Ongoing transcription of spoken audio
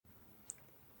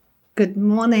Good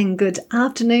morning, good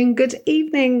afternoon, good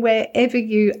evening, wherever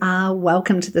you are.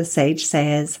 Welcome to the Sage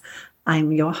Sayers.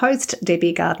 I'm your host,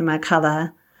 Debbie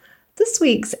Gardner-McCullough. This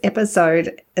week's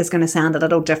episode is going to sound a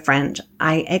little different.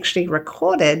 I actually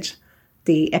recorded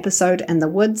the episode in the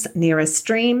woods near a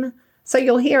stream, so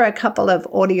you'll hear a couple of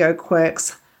audio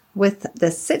quirks with the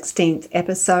 16th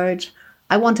episode.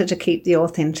 I wanted to keep the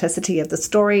authenticity of the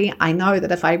story. I know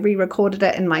that if I re-recorded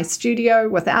it in my studio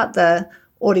without the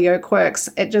audio quirks,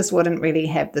 it just wouldn't really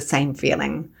have the same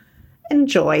feeling.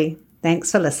 Enjoy.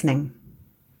 Thanks for listening.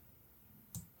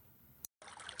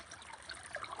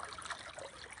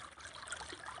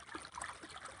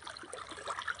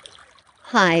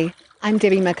 Hi, I'm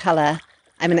Debbie McCullough.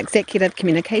 I'm an executive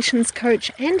communications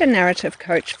coach and a narrative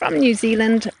coach from New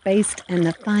Zealand, based in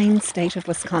the fine state of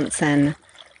Wisconsin.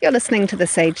 You're listening to The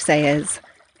Sage Sayers.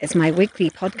 It's my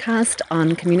weekly podcast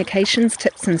on communications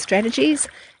tips and strategies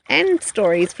and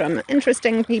stories from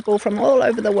interesting people from all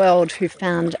over the world who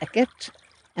found a gift,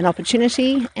 an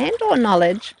opportunity, and or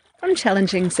knowledge from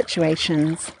challenging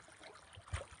situations.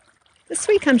 This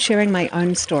week I'm sharing my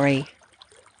own story.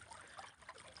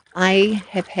 I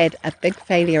have had a big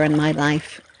failure in my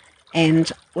life,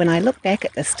 and when I look back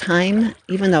at this time,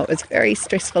 even though it was very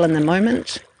stressful in the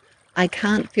moment, I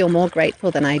can't feel more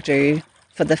grateful than I do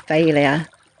for the failure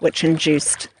which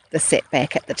induced the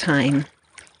setback at the time.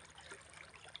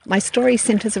 My story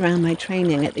centers around my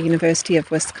training at the University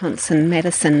of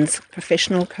Wisconsin-Madison's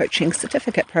Professional Coaching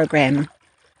Certificate Program.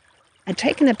 I'd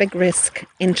taken a big risk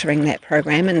entering that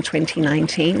program in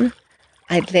 2019.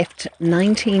 I'd left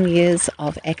 19 years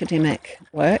of academic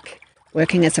work,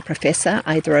 working as a professor,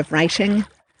 either of writing,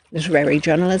 literary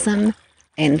journalism,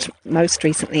 and most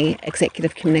recently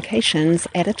executive communications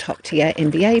at a top-tier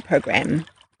MBA program.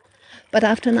 But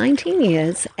after 19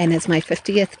 years, and as my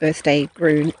 50th birthday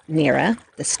grew nearer,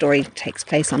 the story takes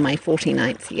place on my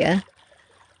 49th year,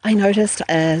 I noticed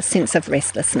a sense of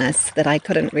restlessness that I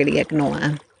couldn't really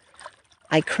ignore.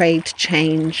 I craved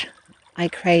change. I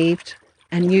craved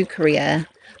a new career,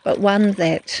 but one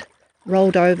that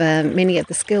rolled over many of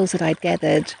the skills that I'd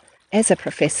gathered as a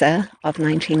professor of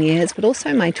 19 years, but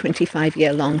also my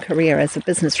 25-year-long career as a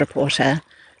business reporter,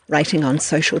 writing on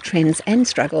social trends and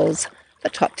struggles for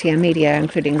top-tier media,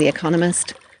 including The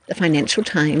Economist, The Financial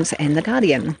Times, and The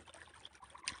Guardian.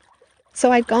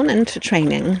 So I'd gone into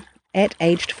training at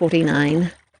aged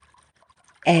 49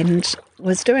 and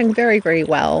was doing very, very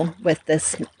well with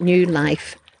this new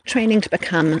life, training to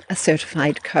become a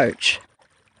certified coach.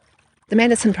 The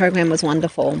Madison program was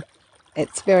wonderful.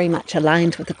 It's very much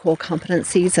aligned with the core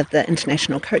competencies of the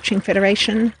International Coaching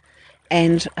Federation,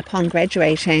 and upon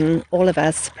graduating, all of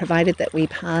us, provided that we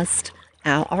passed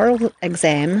our oral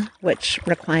exam, which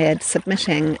required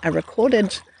submitting a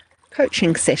recorded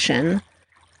coaching session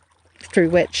through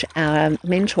which our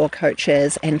mentor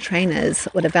coaches and trainers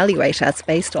would evaluate us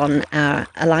based on our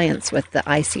alliance with the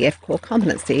ICF core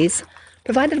competencies.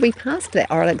 Provided we passed that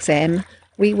oral exam,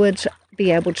 we would be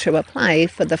able to apply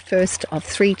for the first of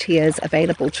 3 tiers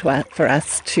available for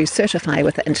us to certify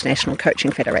with the International Coaching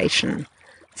Federation.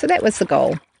 So that was the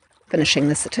goal, finishing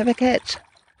the certificate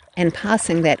and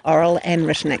passing that oral and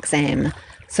written exam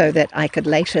so that I could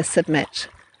later submit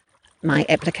my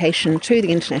application to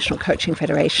the International Coaching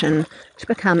Federation to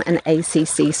become an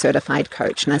ACC certified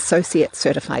coach, an associate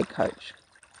certified coach.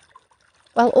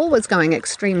 While all was going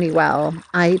extremely well,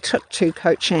 I took to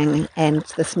coaching and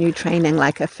this new training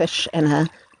like a fish in a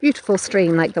beautiful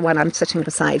stream like the one I'm sitting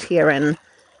beside here in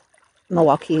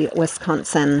Milwaukee,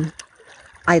 Wisconsin.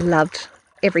 I loved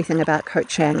everything about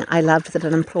coaching. I loved that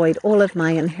it employed all of my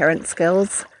inherent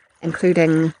skills,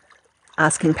 including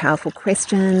asking powerful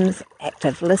questions,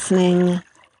 active listening,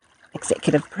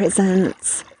 executive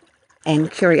presence,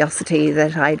 and curiosity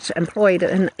that I'd employed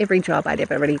in every job I'd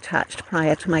ever really touched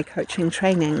prior to my coaching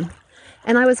training.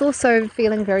 And I was also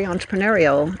feeling very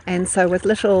entrepreneurial, and so with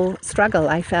little struggle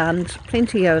I found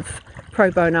plenty of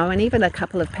pro bono and even a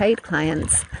couple of paid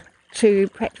clients to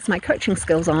practice my coaching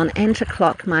skills on and to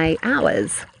clock my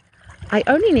hours. I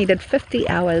only needed 50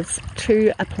 hours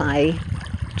to apply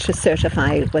to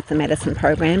certify with the Madison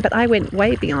program, but I went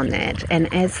way beyond that,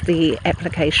 and as the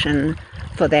application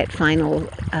for that final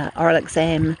oral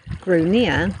exam grew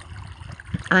near,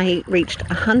 I reached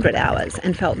 100 hours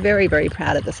and felt very, very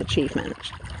proud of this achievement.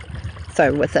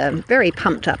 So with a very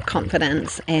pumped up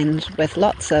confidence and with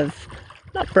lots of,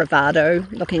 not bravado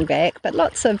looking back, but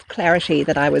lots of clarity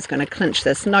that I was going to clinch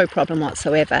this, no problem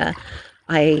whatsoever,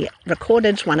 I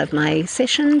recorded one of my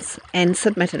sessions and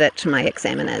submitted it to my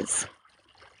examiners.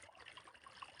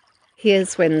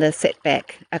 Here's when the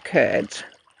setback occurred.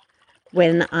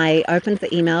 When I opened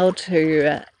the email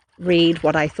to read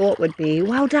what I thought would be,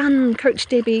 "Well done, Coach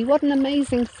Debbie, what an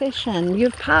amazing session.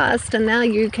 You've passed and now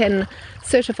you can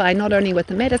certify not only with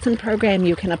the medicine program,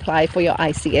 you can apply for your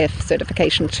ICF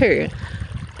certification too."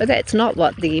 But that's not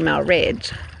what the email read.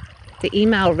 The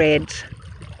email read,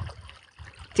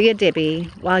 "Dear Debbie,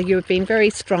 while you've been very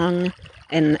strong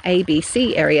in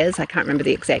ABC areas," I can't remember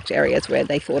the exact areas where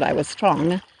they thought I was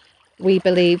strong, "we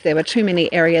believe there were too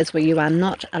many areas where you are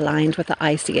not aligned with the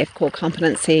ICF core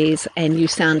competencies and you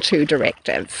sound too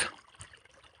directive."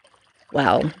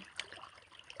 Well,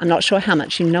 I'm not sure how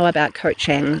much you know about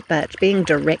coaching, but being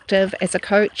directive as a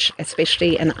coach,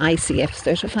 especially an ICF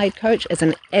certified coach, is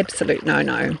an absolute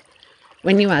no-no.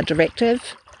 When you are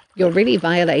directive, you're really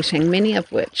violating many of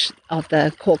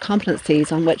the core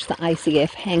competencies on which the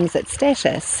ICF hangs its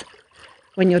status.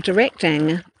 When you're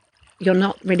directing, you're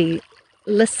not really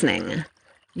listening.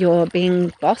 You're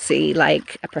being bossy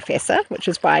like a professor, which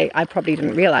is why I probably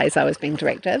didn't realize I was being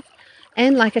directive,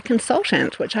 and like a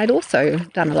consultant, which I'd also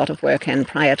done a lot of work in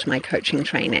prior to my coaching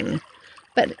training.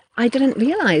 But I didn't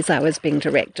realize I was being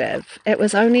directive. It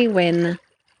was only when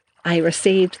I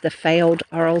received the failed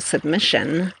oral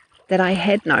submission that I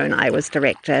had known I was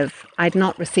directive. I'd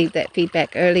not received that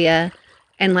feedback earlier,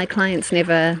 and my clients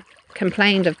never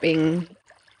complained of being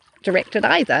directed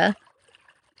either.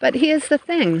 But here's the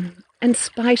thing. In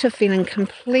spite of feeling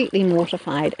completely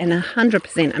mortified and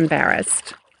 100%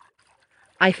 embarrassed,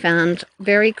 I found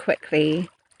very quickly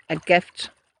a gift,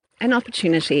 an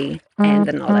opportunity, and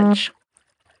the knowledge.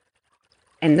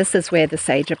 And this is where the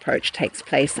sage approach takes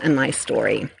place in my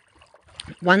story.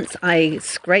 Once I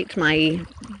scraped my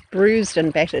bruised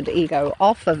and battered ego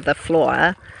off of the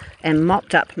floor and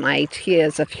mopped up my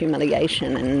tears of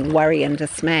humiliation and worry and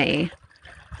dismay,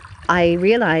 I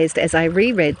realized as I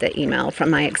reread the email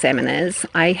from my examiners,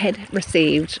 I had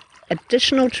received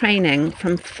additional training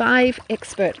from 5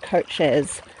 expert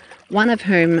coaches, one of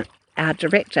whom, our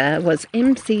director, was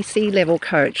MCC level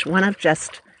coach, one of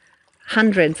just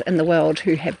hundreds in the world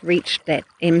who have reached that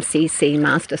MCC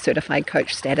Master Certified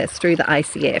Coach status through the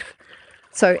ICF.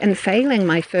 So in failing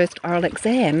my first oral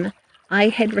exam, I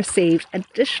had received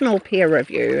additional peer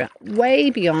review way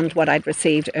beyond what I'd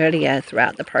received earlier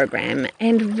throughout the program,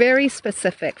 and very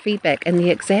specific feedback in the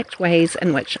exact ways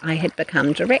in which I had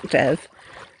become directive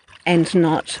and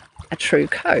not a true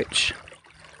coach.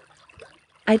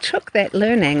 I took that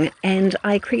learning and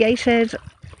I created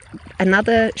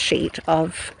another sheet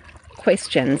of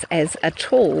questions as a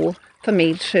tool for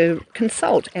me to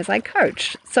consult as I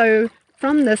coach. So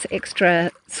from this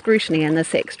extra scrutiny and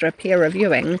this extra peer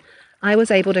reviewing, I was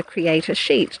able to create a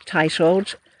sheet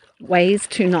titled "Ways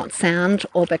to Not Sound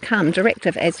or Become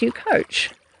Directive as You Coach."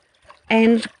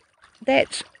 And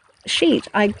that sheet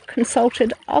I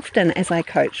consulted often as I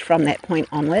coached from that point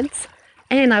onwards,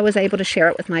 and I was able to share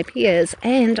it with my peers,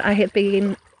 and I have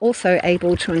been also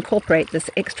able to incorporate this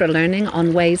extra learning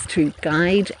on ways to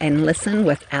guide and listen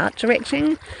without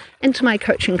directing into my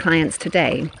coaching clients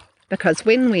today. Because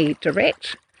when we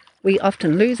direct, we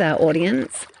often lose our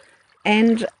audience,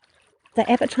 and the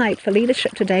appetite for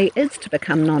leadership today is to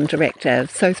become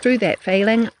non-directive. So through that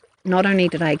failing, not only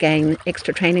did I gain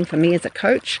extra training for me as a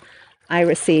coach, I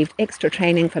received extra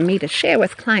training for me to share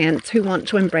with clients who want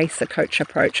to embrace the coach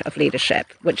approach of leadership,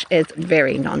 which is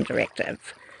very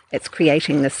non-directive. It's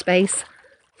creating the space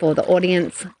for the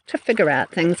audience to figure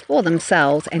out things for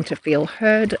themselves and to feel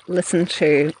heard, listened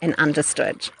to, and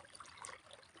understood.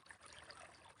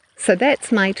 So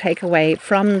that's my takeaway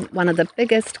from one of the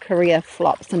biggest career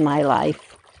flops in my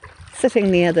life.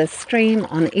 Sitting near the stream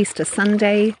on Easter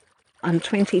Sunday on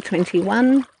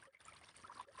 2021,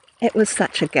 it was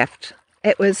such a gift.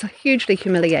 It was hugely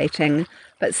humiliating,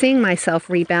 but seeing myself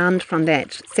rebound from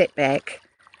that setback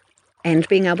and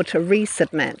being able to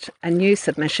resubmit a new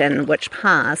submission which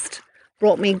passed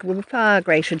brought me far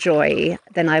greater joy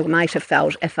than I might have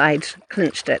felt if I'd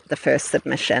clinched it the first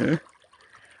submission.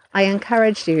 I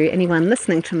encourage you, anyone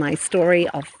listening to my story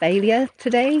of failure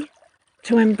today,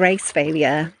 to embrace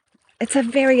failure. It's a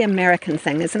very American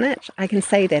thing, isn't it? I can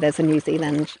say that as a New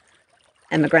Zealand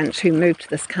immigrant who moved to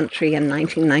this country in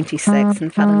 1996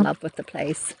 and fell in love with the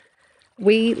place.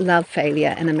 We love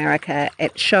failure in America.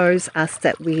 It shows us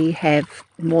that we have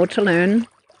more to learn,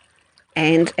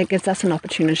 and it gives us an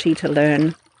opportunity to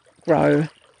learn, grow,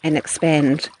 and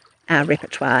expand our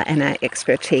repertoire and our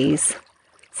expertise.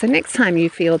 So next time you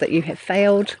feel that you have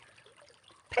failed,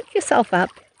 pick yourself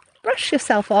up, brush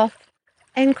yourself off,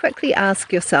 and quickly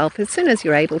ask yourself, as soon as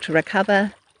you're able to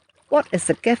recover, what is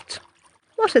the gift?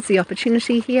 What is the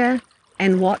opportunity here?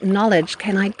 And what knowledge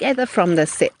can I gather from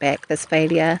this setback, this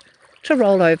failure, to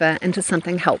roll over into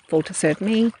something helpful to serve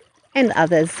me and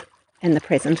others in the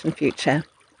present and future?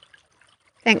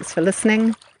 Thanks for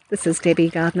listening. This is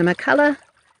Debbie Gardner-McCullough,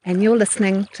 and you're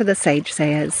listening to The Sage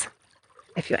Sayers.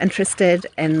 If you're interested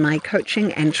in my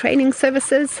coaching and training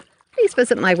services, please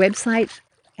visit my website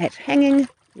at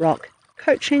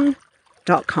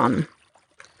hangingrockcoaching.com.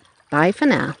 Bye for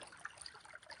now.